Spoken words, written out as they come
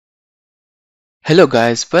Hello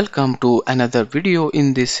guys, welcome to another video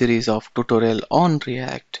in this series of tutorial on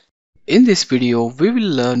React. In this video, we will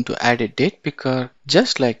learn to add a date picker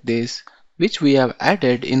just like this, which we have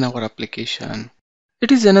added in our application.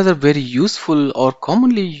 It is another very useful or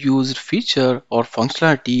commonly used feature or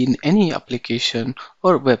functionality in any application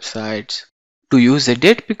or websites. To use a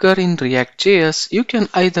date picker in ReactJS, you can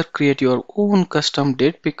either create your own custom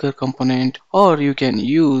date picker component or you can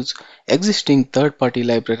use existing third-party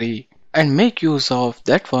library and make use of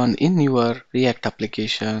that one in your React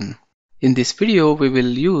application. In this video, we will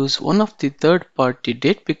use one of the third-party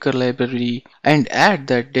date picker library and add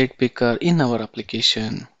that date picker in our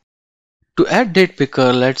application. To add date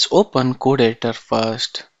picker, let's open code editor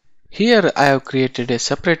first. Here I have created a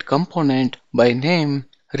separate component by name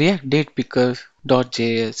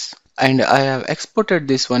ReactDatePicker.js and I have exported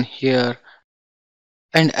this one here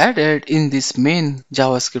and added in this main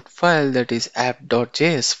JavaScript file, that is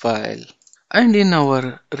app.js file. And in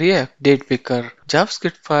our React Date Picker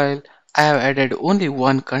JavaScript file, I have added only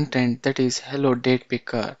one content, that is hello date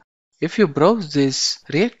picker. If you browse this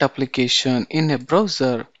React application in a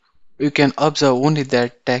browser, you can observe only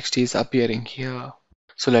that text is appearing here.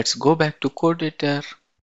 So let's go back to code editor.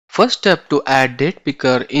 First step to add date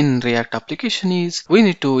picker in React application is we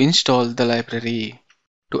need to install the library.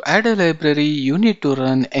 To add a library, you need to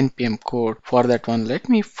run npm code. For that one, let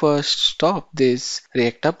me first stop this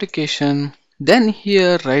React application. Then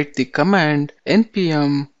here write the command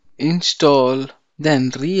npm install,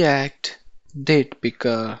 then react date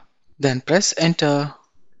picker. Then press enter.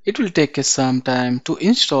 It will take us some time to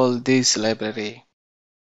install this library.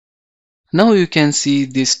 Now you can see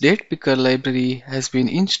this date picker library has been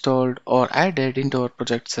installed or added into our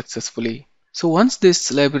project successfully. So once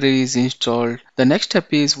this library is installed, the next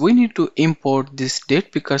step is we need to import this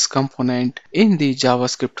date pickers component in the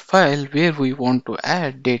JavaScript file where we want to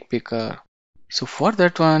add date picker. So for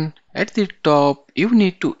that one, at the top, you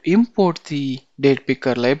need to import the date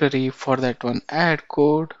picker library. For that one, add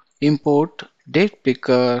code, import date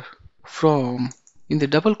picker from, in the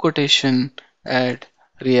double quotation, add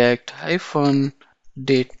react-date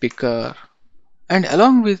picker. And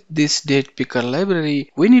along with this date picker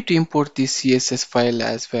library, we need to import the CSS file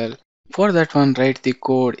as well. For that one, write the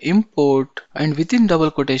code import, and within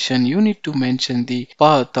double quotation, you need to mention the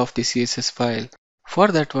path of the CSS file. For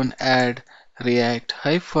that one, add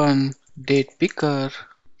react-date picker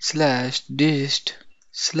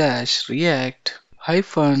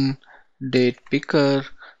 /dist/react-date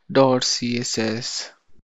picker.css.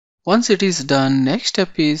 Once it is done, next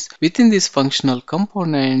step is within this functional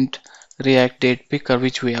component React Date Picker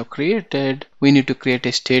which we have created, we need to create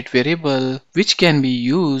a state variable which can be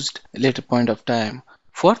used at a later point of time.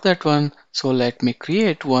 For that one, so let me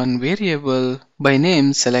create one variable by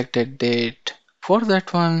name selected date. For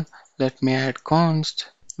that one, let me add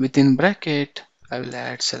const within bracket. I will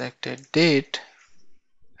add selected date.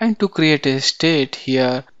 And to create a state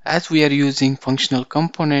here, as we are using functional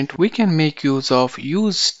component, we can make use of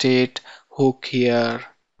useState hook here.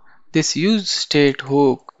 This useState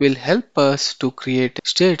hook will help us to create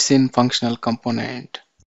states in functional component.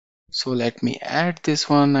 So let me add this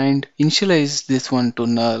one and initialize this one to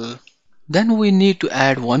null. Then we need to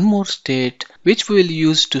add one more state which we will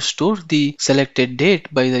use to store the selected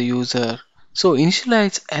date by the user. So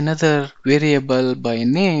initialize another variable by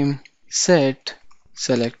name set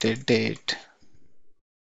selected date.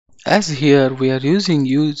 As here we are using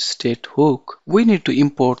useState hook, we need to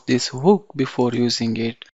import this hook before using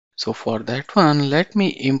it. So for that one, let me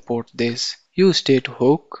import this useState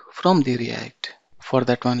hook from the React. For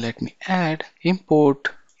that one, let me add import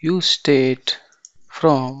useState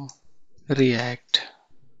from React.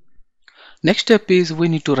 Next step is we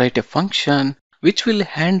need to write a function which will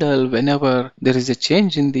handle whenever there is a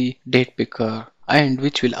change in the date picker and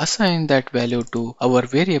which will assign that value to our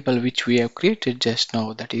variable which we have created just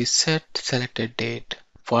now, that is set selected date.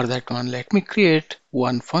 For that one, let me create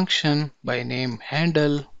one function by name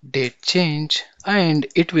handle date change, and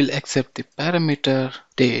it will accept the parameter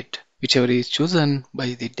date whichever is chosen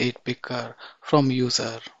by the date picker from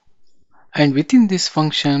user. And within this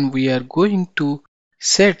function we are going to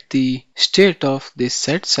set the state of this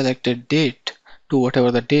set selected date to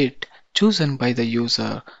whatever the date chosen by the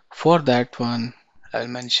user. For that one, I'll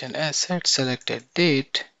mention as set selected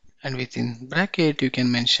date, and within bracket you can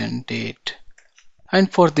mention date. And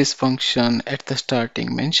for this function, at the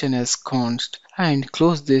starting, mention as const and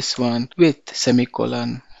close this one with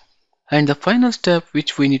semicolon. And the final step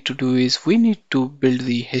which we need to do is we need to build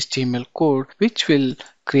the HTML code which will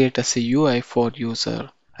create us a UI for user.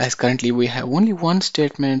 As currently we have only one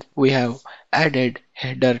statement, we have added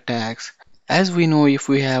header tags. As we know, if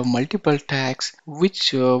we have multiple tags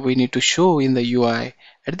which we need to show in the UI,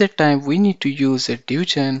 at that time we need to use a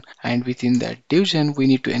division, and within that division we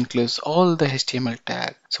need to enclose all the HTML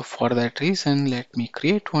tag. So for that reason, let me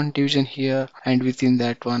create one division here, and within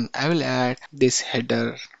that one I will add this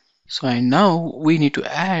header. So and now we need to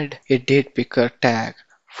add a date picker tag.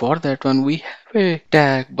 For that one we have a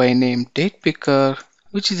tag by name date picker,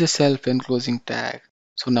 which is a self-enclosing tag.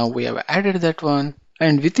 So now we have added that one,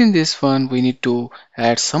 and within this one we need to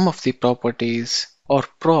add some of the properties or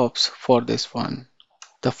props for this one.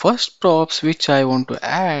 The first props which I want to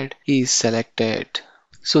add is selected.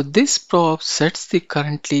 So this prop sets the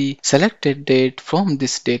currently selected date from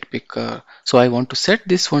this date picker. So I want to set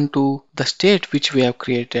this one to the state which we have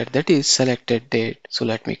created, that is selected date. So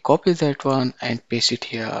let me copy that one and paste it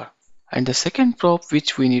here. And the second prop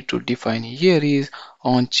which we need to define here is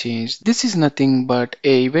onChange. This is nothing but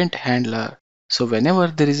a event handler. So whenever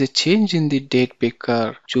there is a change in the date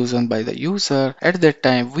picker chosen by the user, at that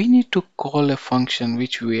time we need to call a function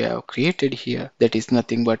which we have created here, that is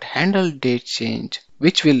nothing but handle date change,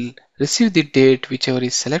 which will receive the date whichever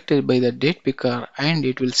is selected by the date picker, and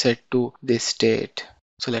it will set to this date.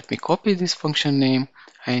 So let me copy this function name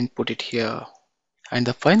and put it here. And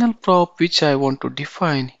the final prop which I want to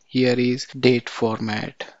define here is date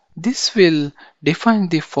format. This will define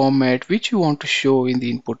the format which you want to show in the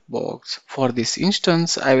input box. For this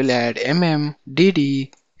instance, I will add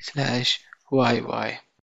mmdd/yy.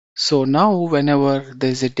 So now whenever there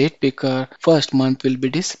is a date picker, first month will be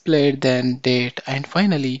displayed, then date, and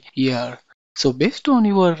finally year. So based on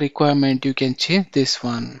your requirement, you can change this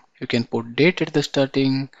one. You can put date at the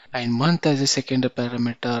starting and month as a second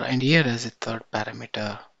parameter and year as a third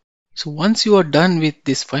parameter. So once you are done with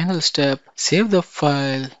this final step, save the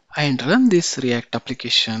file and run this React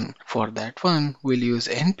application. For that one, we'll use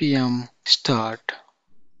npm start.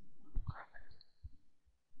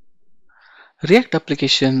 React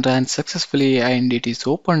application ran successfully and it is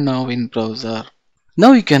open now in browser.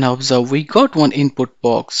 Now you can observe we got one input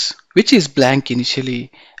box which is blank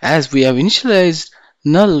initially, as we have initialized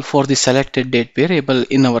null for the selected date variable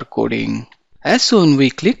in our coding. As soon we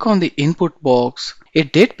click on the input box, a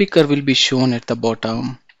date picker will be shown at the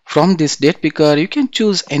bottom. From this date picker you can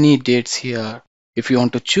choose any dates here. If you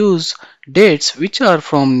want to choose dates which are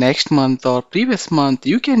from next month or previous month,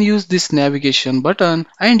 you can use this navigation button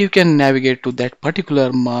and you can navigate to that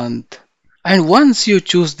particular month. And once you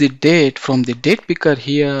choose the date from the date picker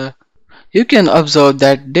here, you can observe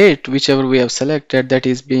that date whichever we have selected, that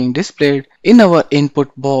is being displayed in our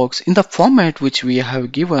input box in the format which we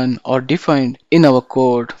have given or defined in our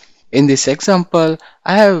code. In this example,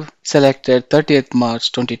 I have selected 30th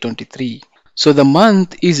March 2023. So the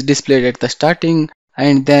month is displayed at the starting,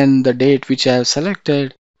 and then the date which I have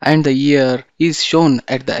selected and the year is shown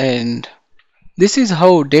at the end. This is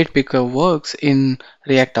how date picker works in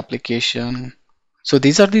React application. So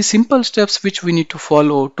these are the simple steps which we need to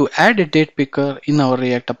follow to add a date picker in our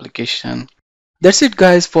React application. That's it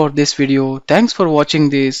guys for this video. Thanks for watching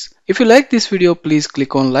this. If you like this video, please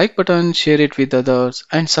click on like button, share it with others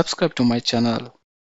and subscribe to my channel.